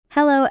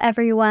Hello,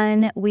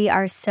 everyone. We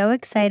are so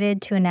excited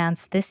to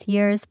announce this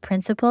year's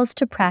Principles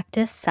to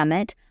Practice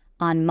Summit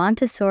on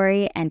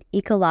Montessori and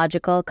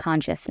Ecological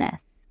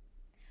Consciousness.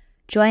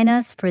 Join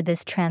us for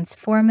this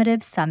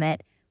transformative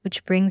summit,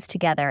 which brings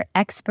together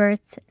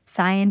experts,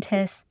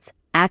 scientists,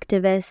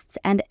 activists,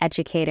 and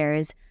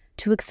educators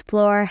to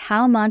explore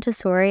how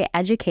Montessori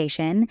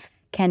education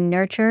can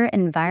nurture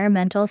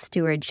environmental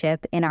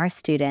stewardship in our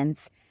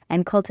students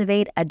and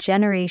cultivate a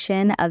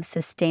generation of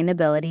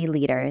sustainability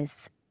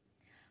leaders.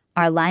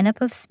 Our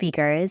lineup of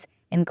speakers,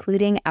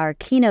 including our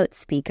keynote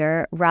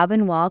speaker,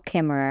 Robin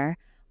Wall-Kimmerer,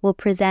 will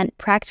present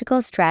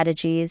practical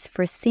strategies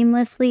for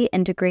seamlessly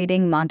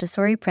integrating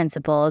Montessori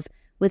principles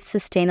with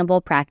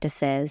sustainable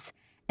practices,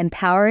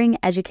 empowering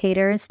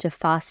educators to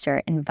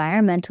foster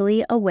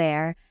environmentally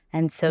aware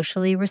and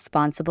socially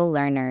responsible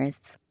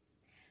learners.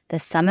 The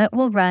summit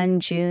will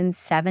run June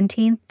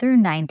 17th through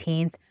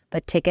 19th,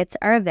 but tickets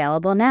are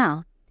available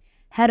now.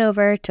 Head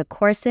over to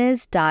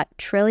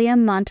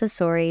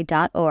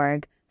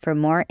courses.trilliummontessori.org for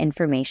more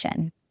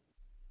information.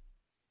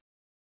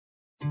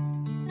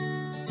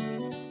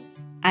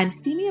 I'm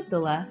Simi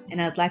Abdullah,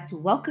 and I'd like to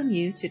welcome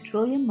you to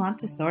Trillium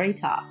Montessori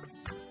Talks,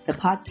 the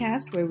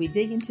podcast where we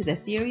dig into the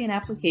theory and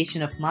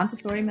application of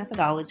Montessori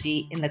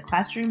methodology in the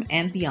classroom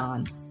and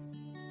beyond.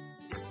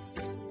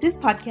 This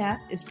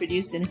podcast is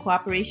produced in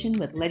cooperation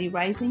with Letty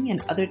Rising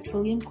and other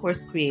Trillium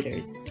course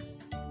creators.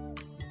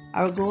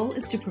 Our goal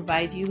is to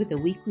provide you with a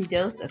weekly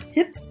dose of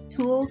tips,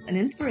 tools, and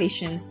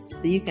inspiration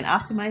so you can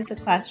optimize the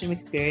classroom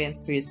experience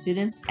for your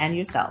students and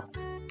yourself.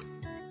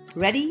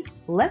 Ready?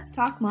 Let's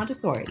talk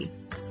Montessori.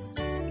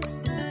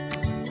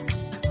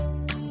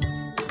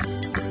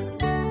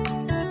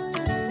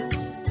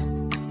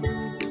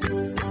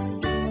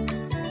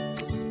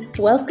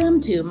 Welcome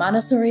to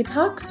Montessori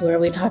Talks, where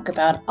we talk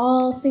about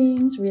all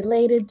things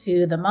related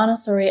to the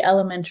Montessori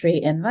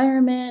elementary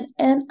environment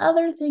and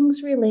other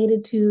things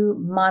related to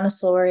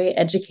Montessori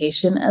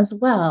education as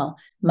well.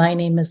 My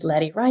name is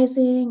Letty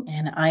Rising,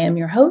 and I am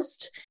your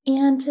host.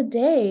 And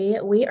today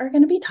we are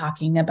going to be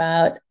talking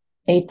about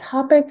a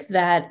topic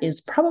that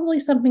is probably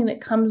something that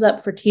comes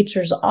up for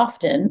teachers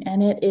often,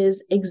 and it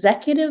is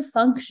executive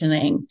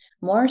functioning.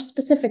 More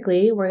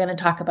specifically, we're going to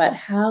talk about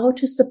how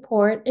to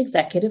support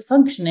executive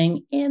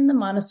functioning in the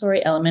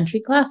Montessori elementary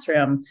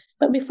classroom.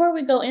 But before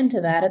we go into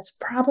that, it's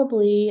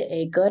probably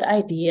a good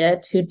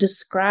idea to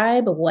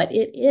describe what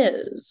it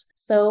is.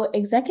 So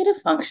executive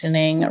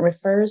functioning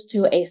refers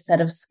to a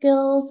set of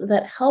skills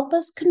that help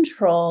us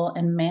control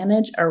and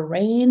manage a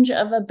range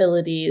of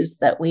abilities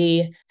that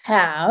we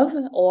have,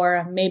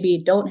 or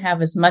maybe don't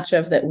have as much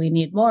of that we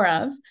need more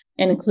of,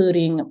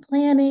 including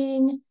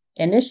planning,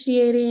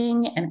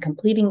 initiating and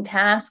completing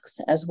tasks,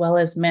 as well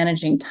as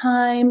managing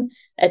time,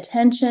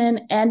 attention,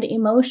 and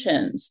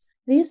emotions.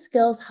 These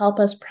skills help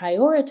us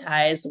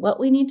prioritize what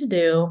we need to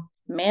do,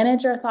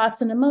 manage our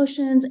thoughts and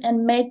emotions,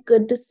 and make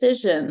good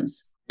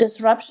decisions.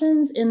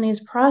 Disruptions in these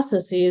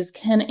processes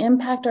can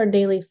impact our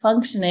daily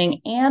functioning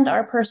and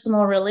our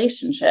personal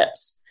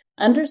relationships.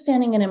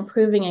 Understanding and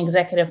improving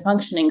executive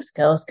functioning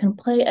skills can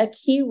play a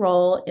key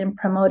role in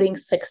promoting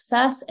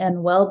success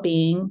and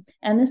well-being,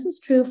 and this is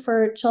true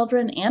for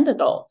children and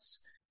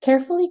adults.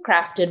 Carefully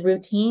crafted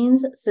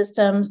routines,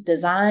 systems,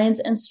 designs,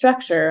 and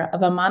structure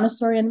of a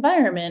Montessori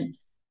environment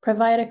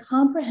provide a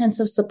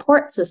comprehensive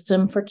support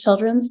system for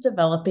children's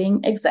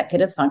developing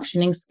executive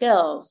functioning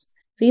skills.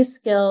 These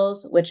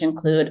skills, which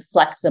include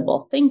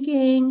flexible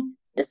thinking,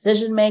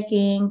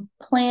 decision-making,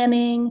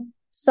 planning,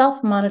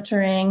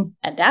 self-monitoring,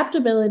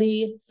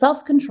 adaptability,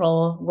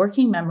 self-control,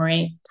 working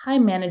memory,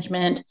 time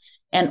management,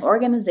 and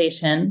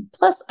organization,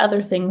 plus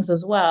other things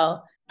as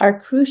well, are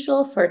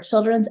crucial for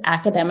children's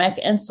academic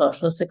and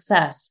social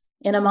success.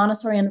 In a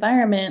Montessori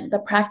environment, the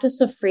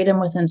practice of freedom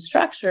within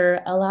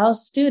structure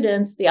allows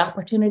students the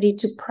opportunity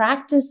to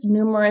practice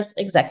numerous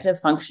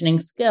executive functioning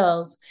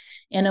skills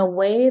in a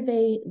way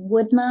they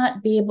would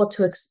not be able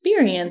to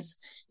experience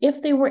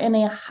if they were in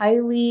a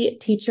highly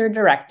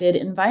teacher-directed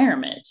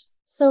environment.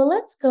 So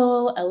let's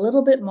go a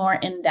little bit more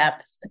in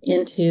depth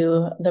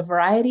into the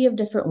variety of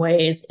different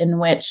ways in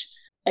which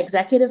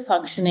executive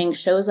functioning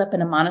shows up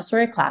in a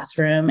Montessori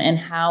classroom and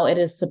how it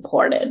is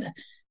supported.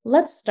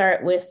 Let's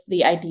start with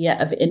the idea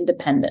of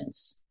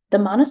independence. The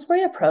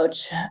Montessori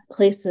approach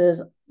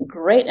places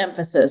great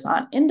emphasis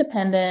on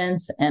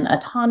independence and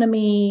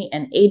autonomy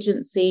and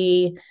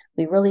agency.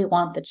 We really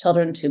want the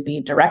children to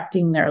be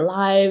directing their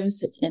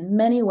lives in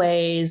many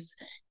ways,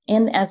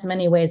 in as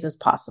many ways as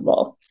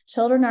possible.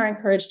 Children are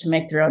encouraged to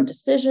make their own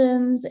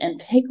decisions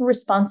and take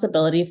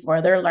responsibility for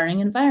their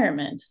learning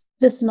environment.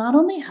 This not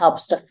only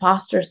helps to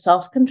foster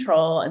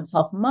self-control and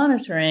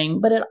self-monitoring,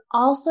 but it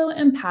also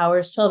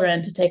empowers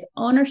children to take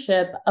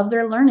ownership of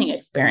their learning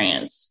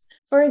experience.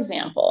 For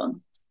example,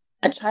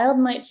 a child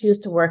might choose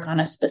to work on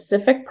a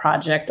specific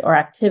project or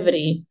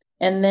activity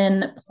and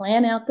then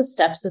plan out the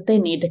steps that they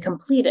need to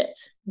complete it.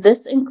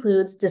 This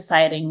includes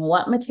deciding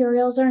what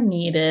materials are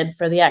needed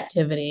for the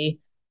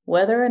activity,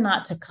 whether or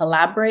not to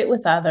collaborate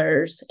with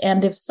others,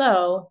 and if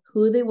so,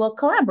 who they will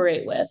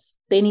collaborate with.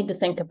 They need to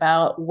think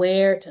about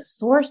where to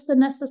source the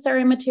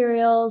necessary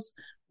materials,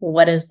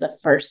 what is the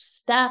first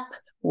step,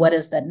 what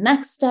is the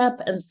next step,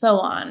 and so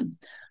on.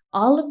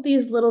 All of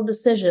these little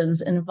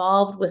decisions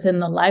involved within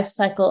the life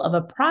cycle of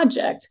a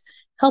project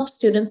help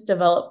students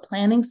develop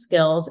planning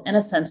skills and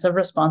a sense of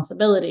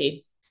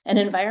responsibility. An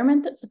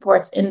environment that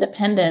supports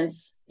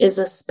independence is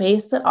a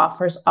space that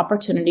offers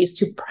opportunities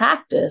to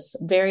practice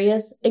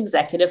various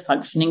executive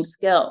functioning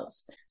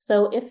skills.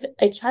 So if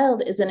a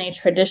child is in a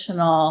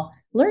traditional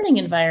learning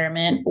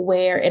environment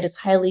where it is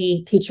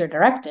highly teacher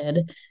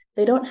directed,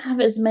 they don't have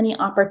as many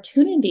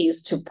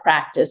opportunities to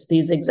practice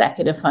these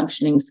executive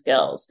functioning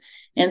skills.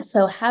 And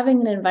so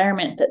having an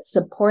environment that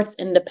supports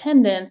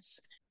independence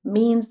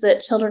means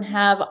that children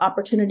have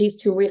opportunities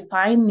to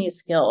refine these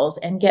skills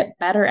and get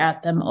better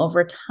at them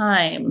over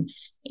time.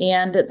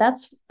 And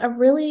that's a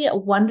really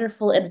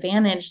wonderful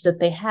advantage that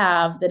they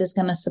have that is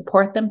going to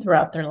support them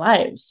throughout their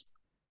lives.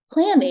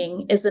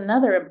 Planning is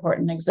another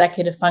important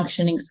executive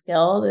functioning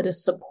skill that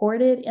is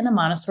supported in a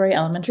Montessori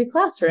elementary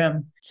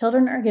classroom.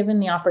 Children are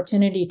given the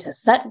opportunity to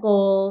set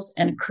goals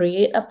and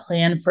create a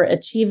plan for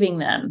achieving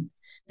them.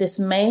 This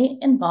may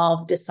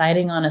involve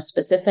deciding on a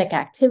specific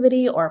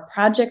activity or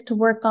project to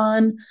work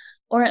on,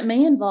 or it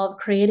may involve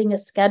creating a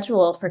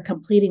schedule for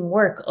completing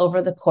work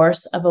over the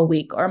course of a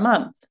week or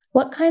month.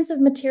 What kinds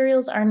of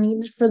materials are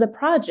needed for the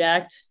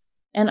project,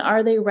 and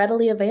are they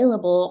readily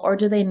available, or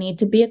do they need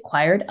to be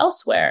acquired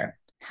elsewhere?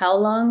 How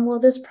long will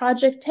this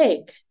project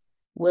take?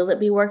 Will it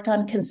be worked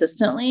on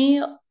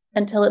consistently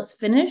until it's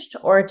finished,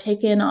 or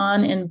taken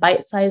on in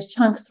bite-sized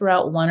chunks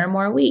throughout 1 or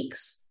more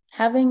weeks?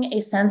 Having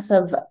a sense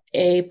of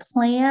a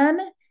plan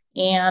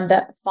and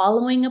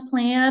following a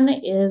plan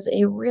is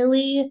a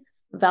really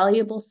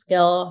valuable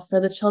skill for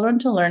the children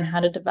to learn how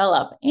to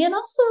develop, and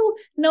also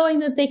knowing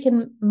that they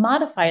can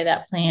modify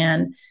that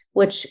plan,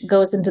 which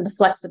goes into the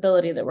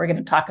flexibility that we're going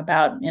to talk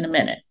about in a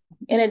minute.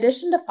 In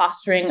addition to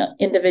fostering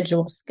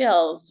individual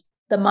skills,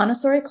 the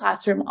Montessori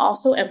classroom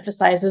also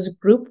emphasizes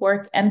group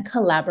work and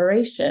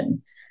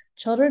collaboration.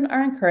 Children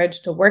are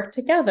encouraged to work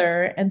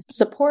together and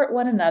support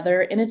one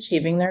another in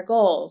achieving their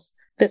goals.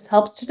 This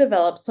helps to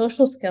develop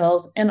social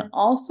skills and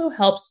also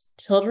helps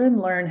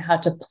children learn how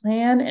to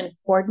plan and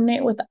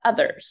coordinate with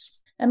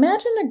others.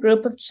 Imagine a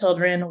group of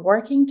children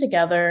working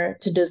together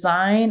to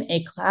design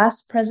a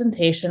class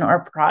presentation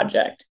or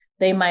project.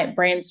 They might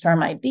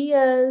brainstorm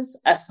ideas,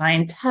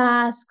 assign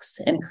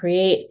tasks, and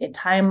create a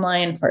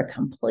timeline for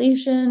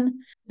completion.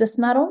 This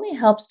not only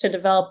helps to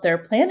develop their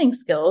planning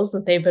skills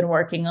that they've been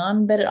working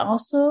on, but it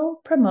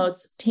also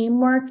promotes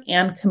teamwork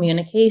and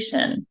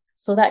communication.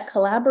 So that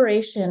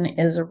collaboration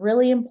is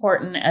really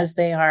important as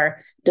they are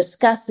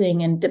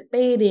discussing and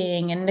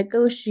debating and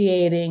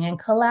negotiating and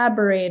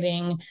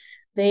collaborating.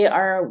 They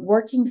are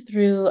working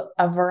through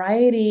a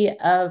variety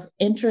of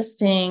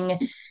interesting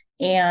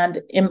and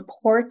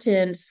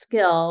important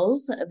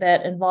skills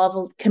that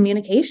involve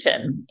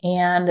communication.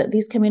 And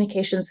these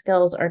communication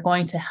skills are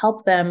going to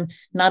help them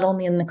not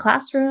only in the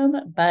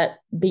classroom, but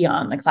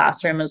beyond the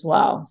classroom as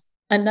well.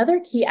 Another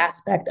key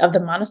aspect of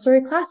the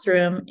Montessori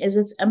classroom is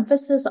its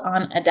emphasis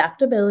on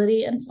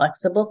adaptability and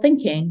flexible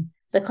thinking.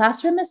 The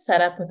classroom is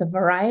set up with a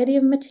variety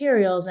of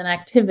materials and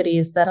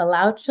activities that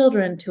allow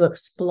children to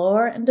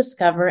explore and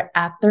discover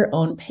at their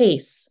own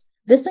pace.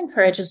 This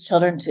encourages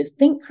children to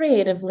think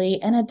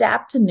creatively and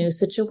adapt to new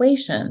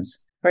situations.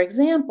 For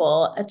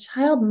example, a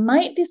child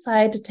might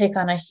decide to take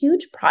on a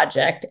huge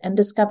project and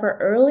discover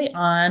early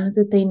on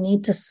that they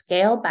need to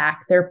scale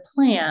back their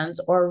plans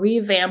or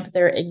revamp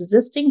their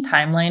existing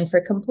timeline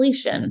for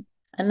completion.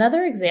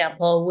 Another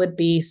example would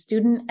be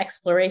student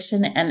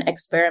exploration and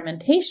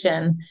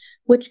experimentation,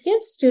 which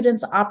gives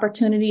students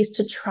opportunities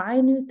to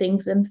try new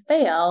things and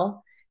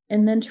fail,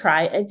 and then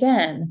try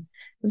again.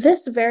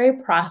 This very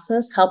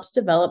process helps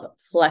develop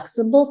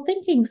flexible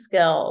thinking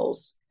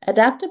skills.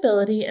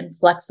 Adaptability and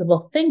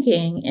flexible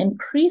thinking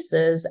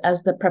increases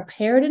as the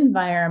prepared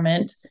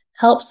environment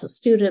helps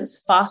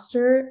students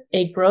foster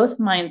a growth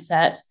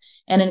mindset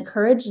and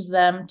encourages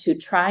them to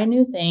try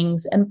new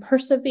things and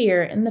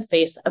persevere in the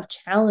face of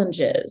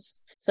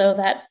challenges. So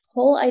that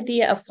whole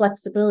idea of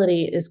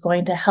flexibility is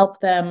going to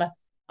help them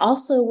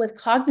also with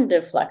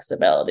cognitive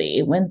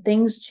flexibility when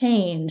things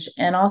change,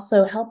 and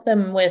also help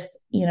them with,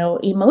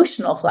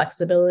 emotional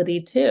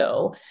flexibility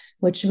too,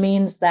 which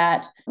means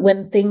that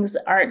when things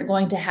aren't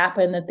going to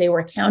happen that they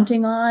were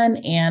counting on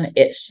and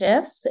it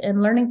shifts,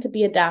 and learning to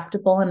be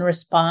adaptable and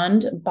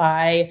respond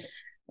by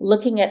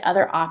looking at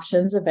other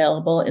options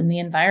available in the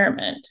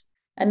environment.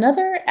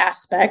 Another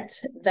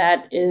aspect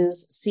that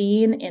is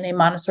seen in a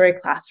Montessori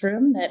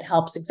classroom that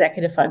helps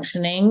executive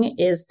functioning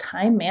is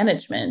time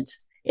management.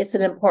 It's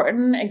an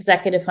important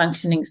executive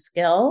functioning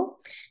skill,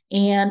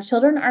 and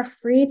children are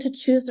free to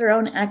choose their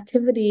own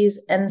activities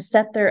and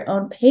set their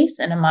own pace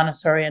in a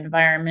Montessori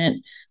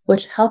environment,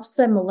 which helps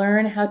them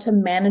learn how to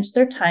manage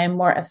their time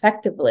more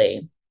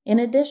effectively. In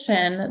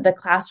addition, the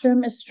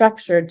classroom is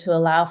structured to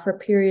allow for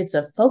periods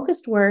of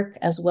focused work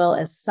as well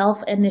as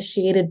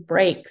self-initiated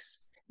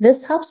breaks.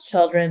 This helps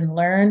children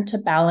learn to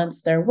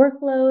balance their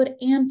workload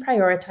and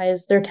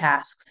prioritize their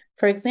tasks.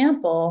 For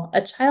example,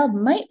 a child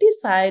might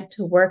decide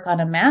to work on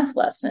a math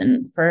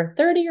lesson for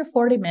 30 or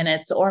 40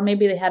 minutes, or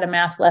maybe they had a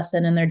math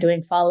lesson and they're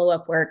doing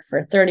follow-up work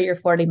for 30 or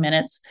 40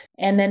 minutes.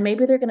 And then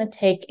maybe they're going to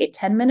take a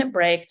 10-minute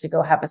break to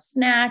go have a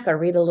snack or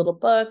read a little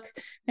book.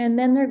 And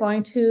then they're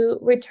going to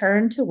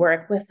return to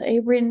work with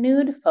a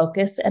renewed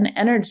focus and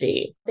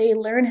energy. They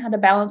learn how to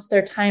balance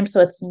their time.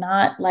 So it's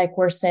not like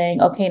we're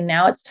saying, okay,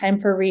 now it's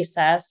time for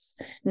recess.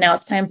 Now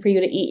it's time for you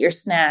to eat your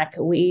snack.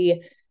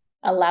 We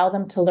allow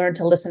them to learn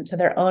to listen to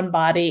their own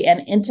body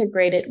and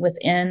integrate it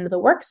within the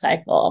work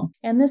cycle.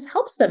 And this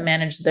helps them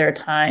manage their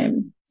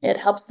time. It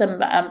helps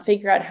them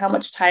figure out how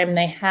much time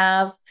they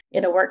have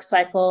in a work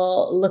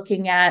cycle,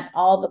 looking at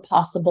all the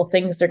possible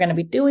things they're going to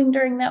be doing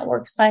during that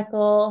work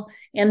cycle,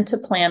 and to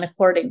plan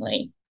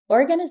accordingly.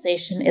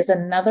 Organization is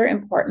another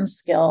important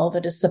skill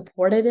that is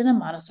supported in a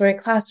Montessori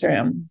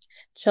classroom.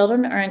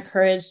 Children are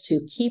encouraged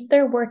to keep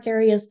their work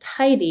areas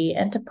tidy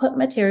and to put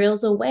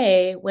materials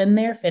away when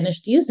they're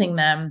finished using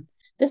them.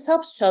 This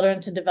helps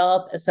children to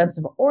develop a sense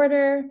of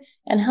order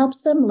and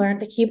helps them learn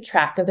to keep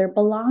track of their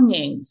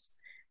belongings.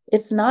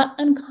 It's not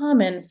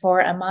uncommon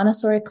for a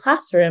Montessori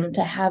classroom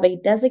to have a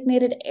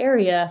designated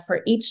area for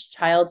each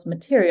child's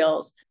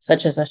materials,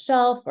 such as a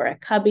shelf or a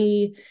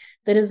cubby,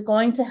 that is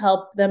going to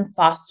help them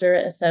foster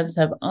a sense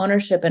of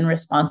ownership and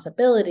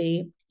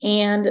responsibility.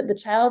 And the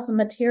child's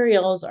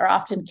materials are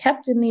often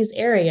kept in these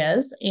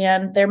areas,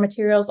 and their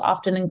materials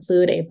often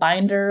include a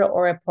binder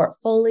or a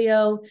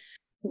portfolio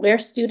where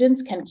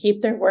students can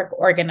keep their work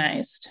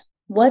organized.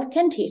 What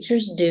can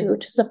teachers do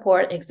to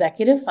support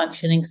executive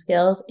functioning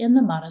skills in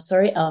the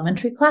Montessori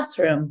elementary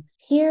classroom?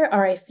 Here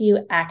are a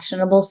few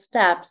actionable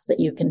steps that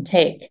you can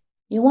take.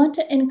 You want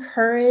to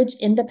encourage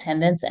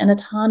independence and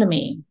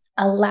autonomy.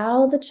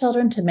 Allow the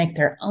children to make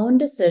their own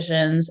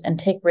decisions and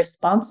take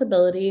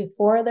responsibility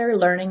for their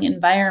learning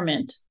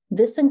environment.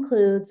 This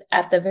includes,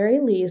 at the very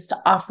least,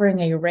 offering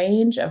a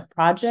range of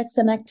projects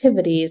and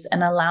activities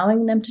and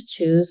allowing them to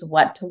choose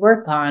what to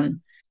work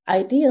on.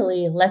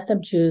 Ideally, let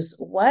them choose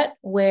what,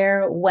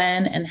 where,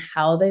 when, and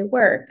how they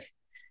work.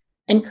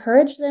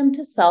 Encourage them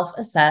to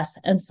self-assess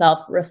and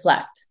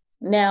self-reflect.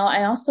 Now,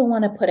 I also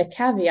want to put a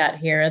caveat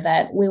here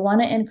that we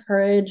want to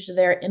encourage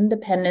their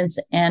independence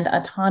and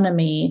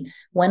autonomy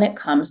when it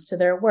comes to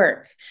their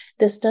work.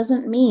 This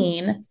doesn't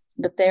mean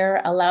that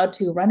they're allowed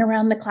to run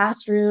around the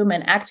classroom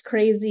and act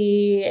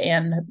crazy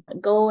and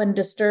go and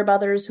disturb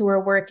others who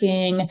are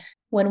working.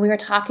 When we are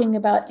talking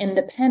about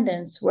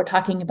independence, we're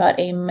talking about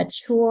a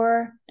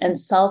mature and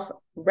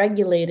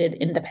self-regulated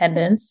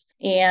independence.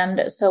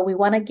 And so we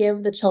want to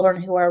give the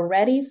children who are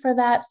ready for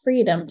that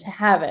freedom to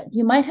have it.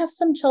 You might have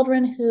some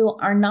children who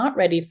are not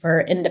ready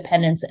for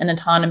independence and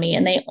autonomy,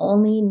 and they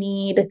only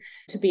need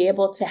to be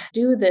able to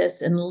do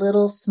this in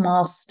little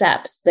small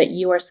steps that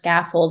you are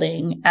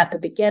scaffolding at the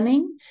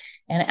beginning.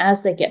 And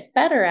as they get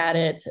better at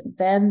it,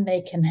 then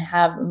they can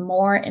have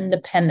more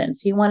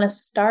independence. You want to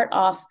start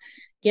off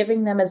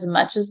giving them as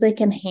much as they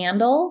can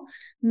handle,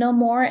 no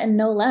more and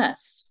no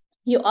less.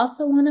 You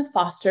also want to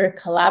foster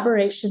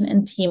collaboration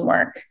and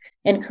teamwork.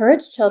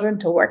 Encourage children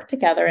to work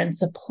together and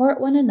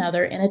support one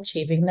another in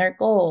achieving their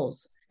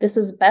goals. This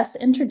is best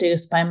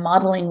introduced by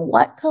modeling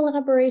what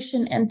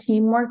collaboration and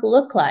teamwork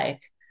look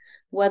like.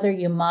 Whether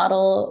you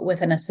model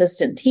with an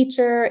assistant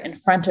teacher in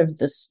front of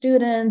the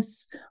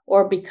students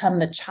or become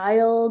the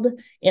child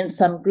in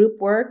some group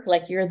work,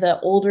 like you're the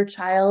older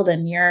child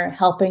and you're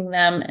helping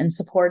them and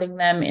supporting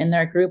them in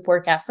their group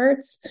work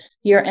efforts,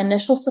 your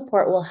initial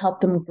support will help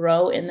them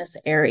grow in this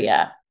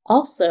area.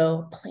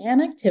 Also,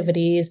 plan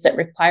activities that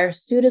require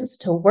students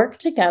to work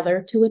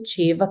together to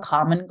achieve a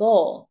common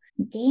goal.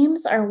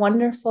 Games are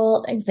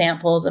wonderful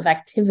examples of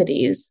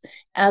activities,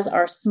 as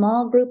are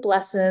small group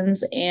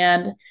lessons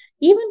and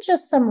even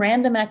just some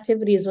random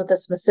activities with a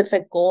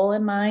specific goal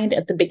in mind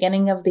at the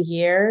beginning of the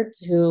year.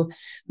 To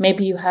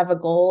maybe you have a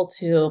goal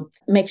to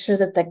make sure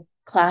that the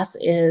class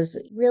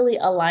is really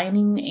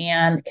aligning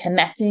and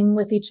connecting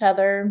with each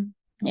other.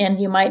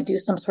 And you might do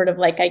some sort of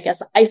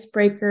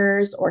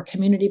icebreakers or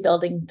community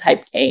building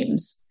type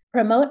games.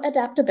 Promote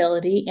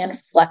adaptability and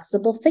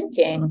flexible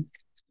thinking.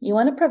 You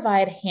want to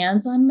provide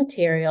hands-on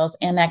materials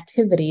and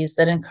activities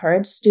that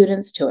encourage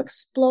students to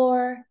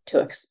explore, to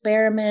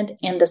experiment,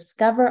 and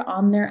discover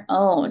on their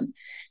own.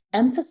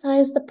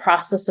 Emphasize the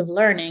process of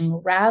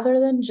learning rather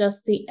than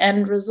just the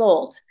end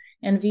result,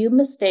 and view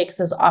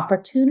mistakes as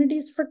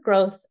opportunities for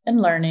growth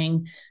and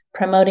learning,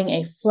 promoting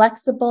a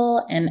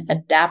flexible and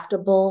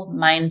adaptable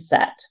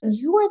mindset.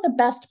 You are the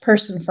best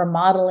person for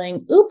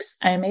modeling, oops,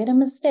 I made a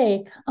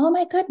mistake. Oh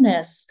my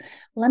goodness,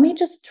 let me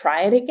just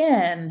try it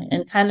again,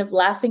 and kind of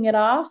laughing it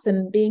off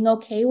and being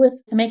okay with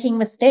making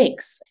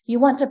mistakes. You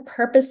want to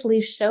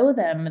purposely show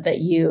them that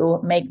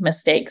you make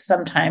mistakes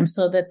sometimes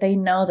so that they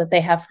know that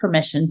they have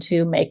permission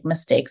to make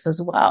mistakes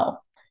as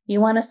well. You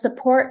want to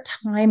support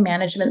time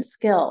management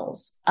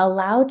skills.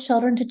 Allow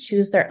children to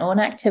choose their own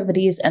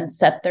activities and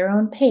set their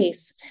own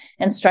pace,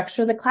 and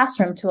structure the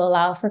classroom to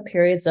allow for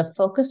periods of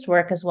focused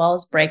work as well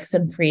as breaks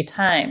and free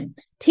time.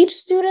 Teach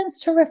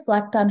students to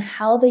reflect on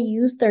how they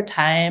use their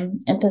time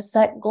and to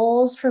set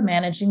goals for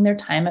managing their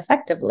time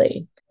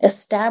effectively.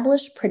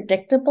 Establish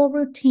predictable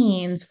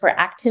routines for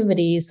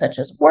activities such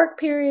as work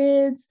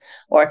periods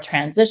or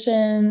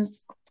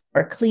transitions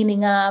or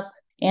cleaning up,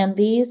 and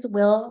these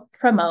will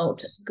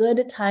promote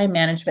good time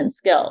management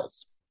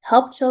skills.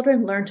 Help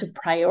children learn to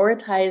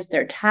prioritize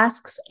their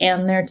tasks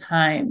and their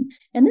time.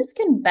 And this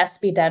can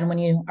best be done when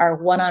you are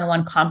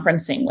one-on-one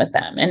conferencing with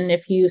them. And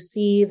if you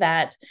see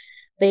that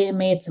they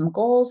made some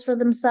goals for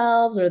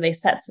themselves or they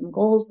set some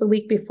goals the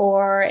week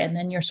before, and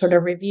then you're sort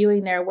of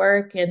reviewing their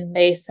work and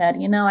they said,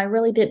 I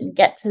really didn't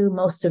get to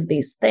most of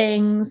these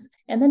things.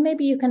 And then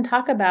maybe you can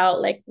talk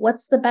about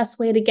what's the best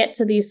way to get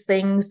to these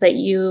things that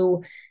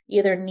you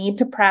either need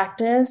to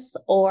practice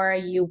or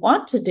you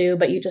want to do,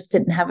 but you just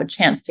didn't have a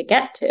chance to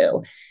get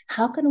to.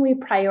 How can we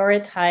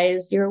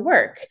prioritize your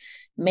work?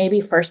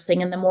 Maybe first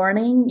thing in the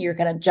morning, you're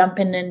going to jump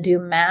in and do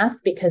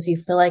math because you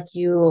feel like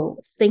you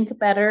think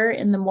better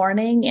in the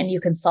morning and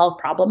you can solve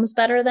problems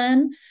better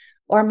then.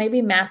 Or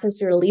maybe math is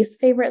your least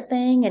favorite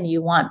thing and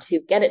you want to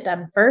get it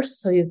done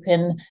first so you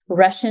can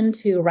rush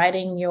into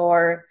writing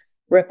your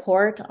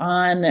report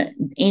on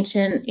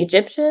ancient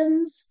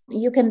Egyptians.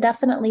 You can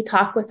definitely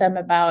talk with them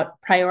about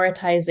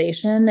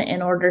prioritization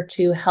in order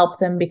to help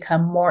them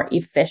become more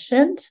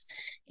efficient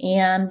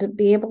and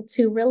be able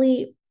to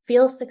really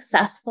feel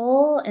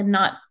successful and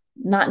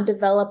not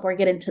develop or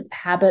get into the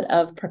habit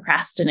of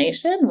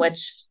procrastination,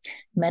 which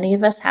many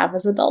of us have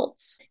as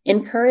adults.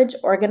 Encourage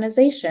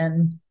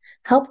organization.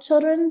 Help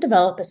children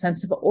develop a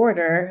sense of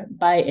order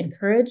by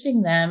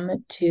encouraging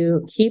them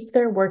to keep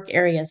their work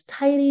areas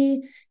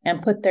tidy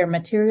and put their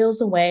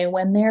materials away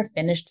when they're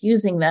finished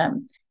using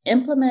them.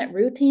 Implement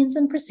routines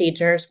and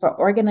procedures for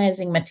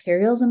organizing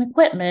materials and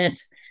equipment.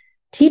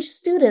 Teach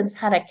students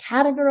how to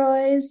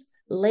categorize,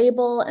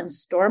 label, and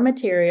store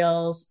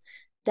materials.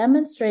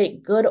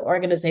 Demonstrate good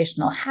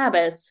organizational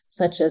habits,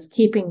 such as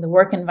keeping the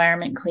work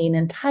environment clean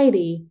and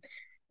tidy,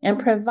 and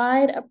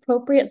provide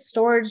appropriate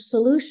storage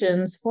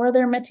solutions for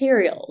their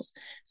materials,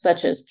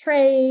 such as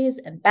trays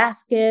and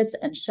baskets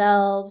and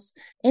shelves,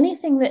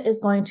 anything that is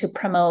going to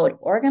promote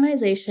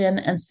organization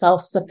and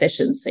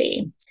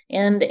self-sufficiency.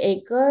 And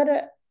a good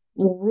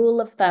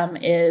rule of thumb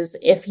is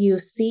if you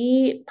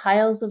see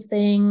piles of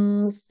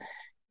things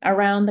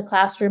around the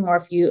classroom,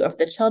 or if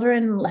the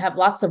children have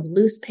lots of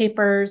loose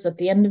papers at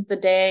the end of the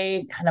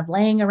day kind of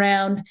laying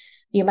around,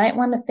 you might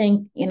want to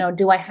think,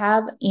 do I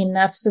have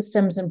enough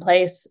systems in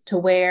place to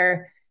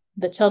where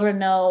the children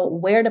know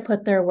where to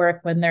put their work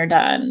when they're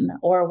done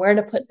or where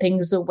to put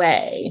things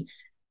away?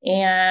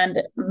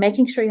 And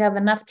making sure you have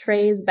enough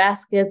trays,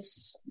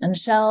 baskets, and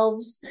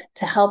shelves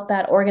to help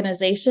that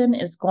organization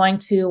is going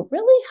to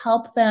really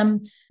help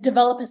them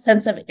develop a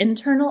sense of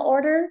internal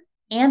order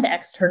and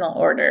external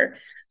order.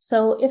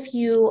 So if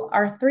you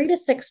are 3 to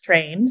 6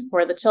 trained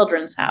for the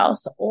Children's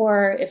House,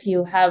 or if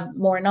you have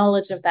more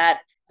knowledge of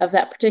that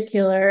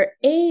particular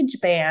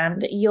age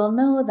band, you'll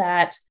know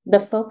that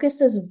the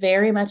focus is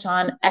very much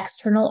on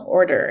external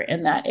order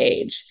in that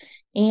age.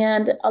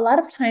 And a lot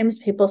of times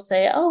people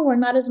say, we're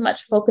not as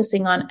much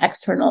focusing on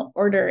external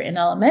order in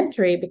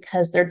elementary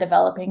because they're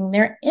developing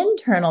their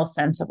internal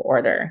sense of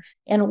order.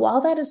 And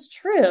while that is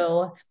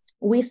true,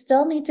 we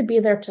still need to be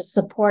there to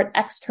support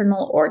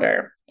external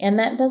order. And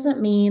that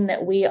doesn't mean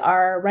that we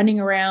are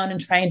running around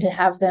and trying to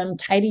have them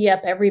tidy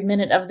up every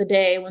minute of the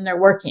day when they're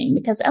working,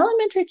 because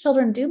elementary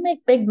children do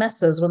make big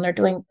messes when they're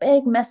doing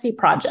big, messy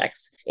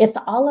projects. It's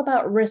all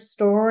about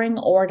restoring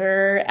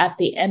order at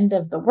the end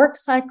of the work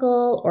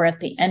cycle or at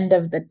the end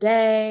of the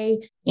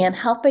day and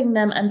helping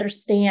them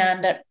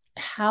understand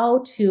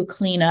how to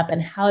clean up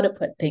and how to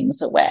put things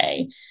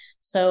away.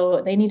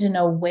 So they need to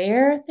know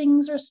where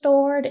things are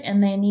stored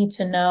and they need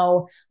to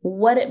know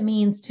what it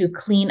means to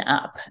clean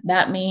up.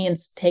 That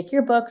means take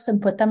your books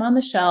and put them on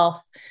the shelf,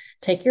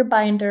 take your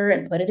binder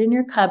and put it in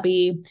your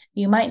cubby.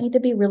 You might need to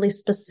be really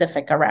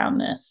specific around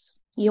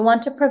this. You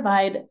want to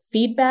provide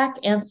feedback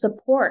and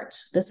support.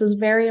 This is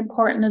very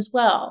important as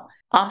well.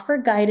 Offer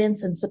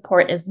guidance and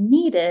support as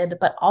needed,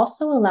 but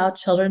also allow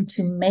children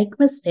to make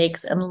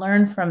mistakes and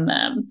learn from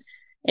them.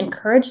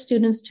 Encourage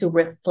students to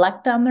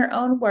reflect on their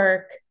own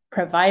work,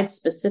 provide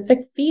specific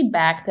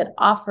feedback that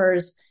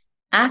offers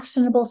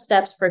actionable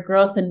steps for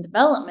growth and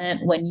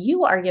development when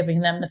you are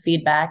giving them the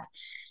feedback,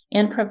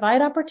 and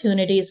provide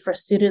opportunities for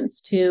students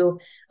to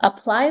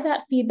apply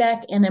that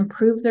feedback and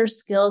improve their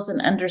skills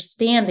and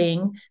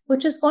understanding,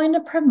 which is going to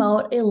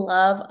promote a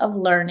love of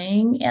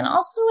learning and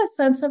also a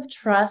sense of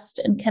trust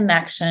and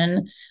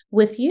connection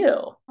with you.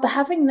 But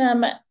having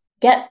them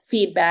get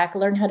feedback,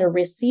 learn how to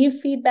receive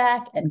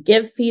feedback and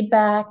give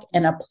feedback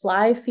and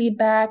apply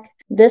feedback,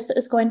 This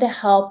is going to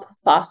help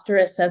foster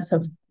a sense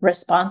of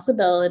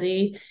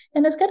responsibility,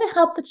 and it's going to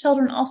help the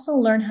children also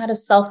learn how to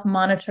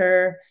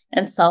self-monitor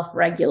and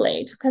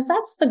self-regulate, because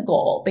that's the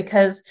goal.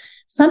 Because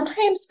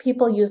sometimes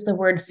people use the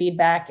word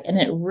feedback and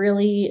it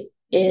really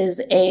is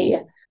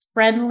a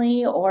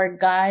friendly or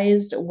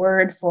guised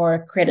word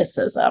for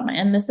criticism.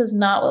 And this is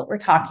not what we're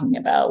talking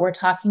about. We're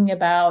talking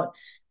about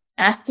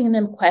asking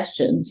them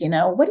questions.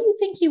 What do you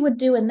think you would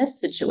do in this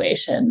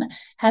situation?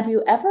 Have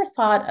you ever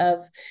thought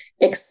of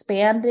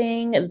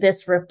expanding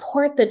this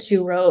report that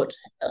you wrote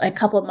a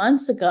couple of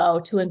months ago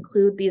to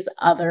include these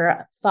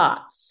other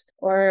thoughts?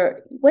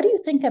 Or what do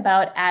you think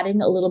about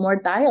adding a little more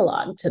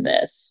dialogue to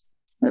this?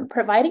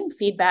 Providing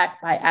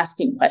feedback by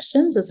asking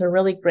questions is a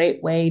really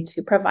great way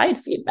to provide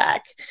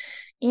feedback,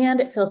 and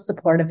it feels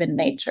supportive in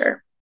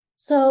nature.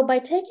 So by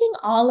taking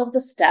all of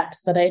the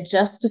steps that I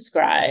just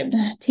described,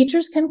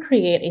 teachers can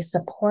create a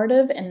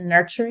supportive and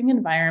nurturing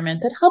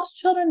environment that helps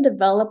children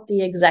develop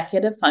the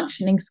executive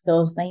functioning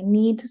skills they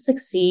need to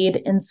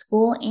succeed in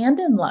school and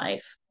in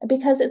life.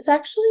 Because it's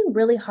actually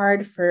really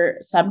hard for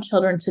some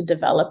children to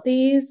develop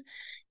these.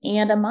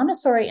 And a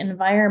Montessori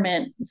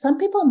environment, some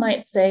people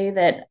might say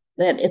that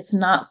it's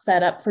not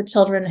set up for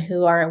children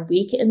who are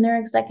weak in their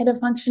executive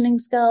functioning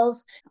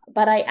skills.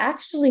 But I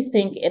actually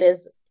think it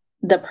is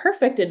the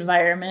perfect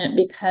environment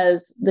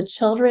because the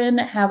children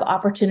have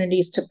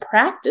opportunities to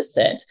practice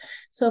it.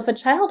 So if a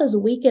child is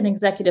weak in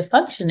executive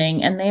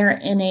functioning and they are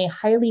in a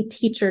highly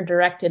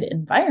teacher-directed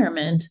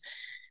environment,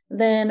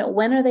 then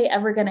when are they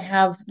ever going to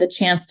have the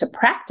chance to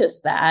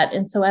practice that?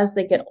 And so as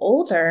they get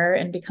older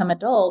and become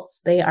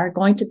adults, they are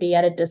going to be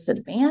at a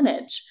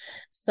disadvantage.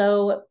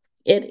 So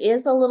it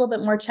is a little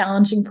bit more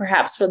challenging,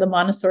 perhaps, for the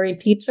Montessori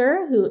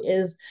teacher who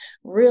is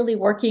really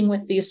working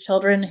with these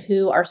children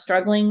who are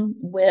struggling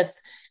with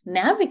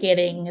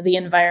navigating the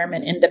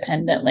environment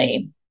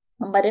independently.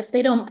 But if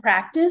they don't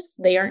practice,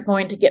 they aren't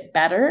going to get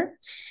better.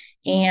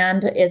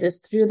 And it is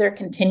through their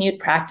continued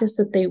practice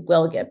that they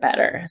will get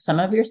better. Some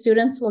of your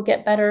students will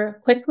get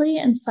better quickly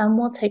and some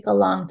will take a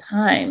long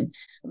time.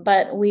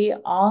 But we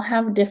all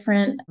have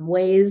different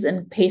ways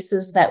and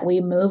paces that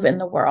we move in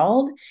the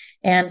world.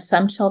 And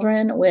some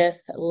children with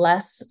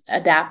less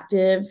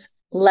adaptive,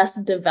 less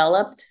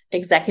developed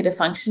executive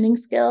functioning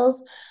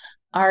skills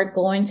are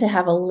going to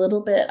have a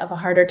little bit of a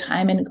harder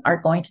time and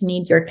are going to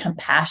need your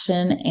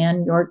compassion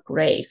and your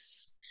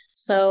grace.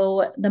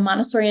 So the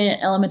Montessori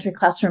elementary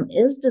classroom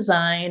is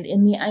designed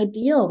in the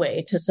ideal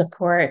way to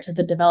support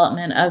the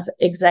development of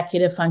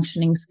executive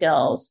functioning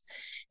skills.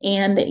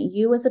 And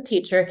you as a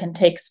teacher can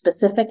take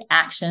specific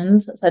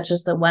actions, such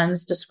as the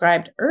ones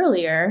described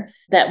earlier,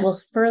 that will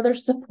further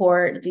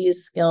support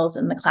these skills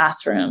in the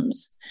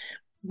classrooms.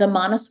 The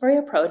Montessori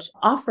approach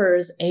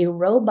offers a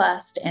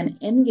robust and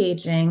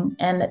engaging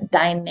and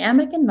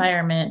dynamic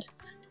environment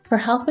for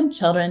helping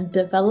children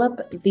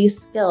develop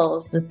these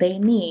skills that they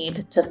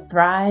need to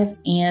thrive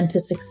and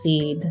to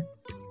succeed.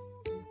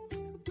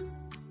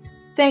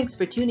 Thanks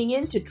for tuning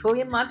in to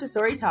Trillium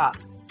Montessori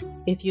Talks.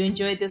 If you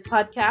enjoyed this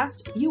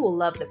podcast, you will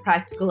love the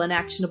practical and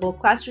actionable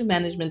classroom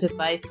management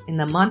advice in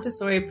the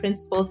Montessori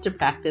Principles to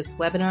Practice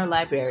webinar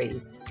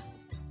libraries.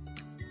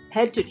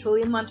 Head to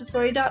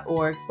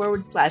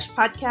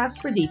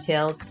trilliummontessori.org/podcast for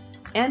details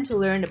and to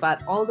learn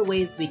about all the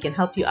ways we can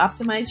help you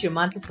optimize your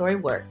Montessori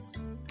work.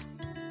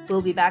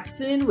 We'll be back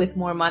soon with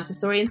more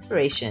Montessori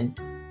inspiration.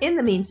 In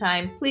the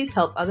meantime, please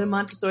help other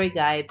Montessori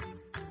guides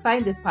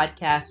find this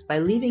podcast by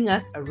leaving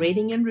us a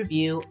rating and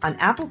review on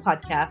Apple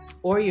Podcasts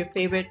or your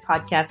favorite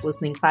podcast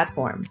listening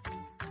platform.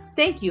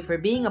 Thank you for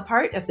being a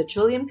part of the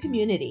Trillium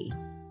community.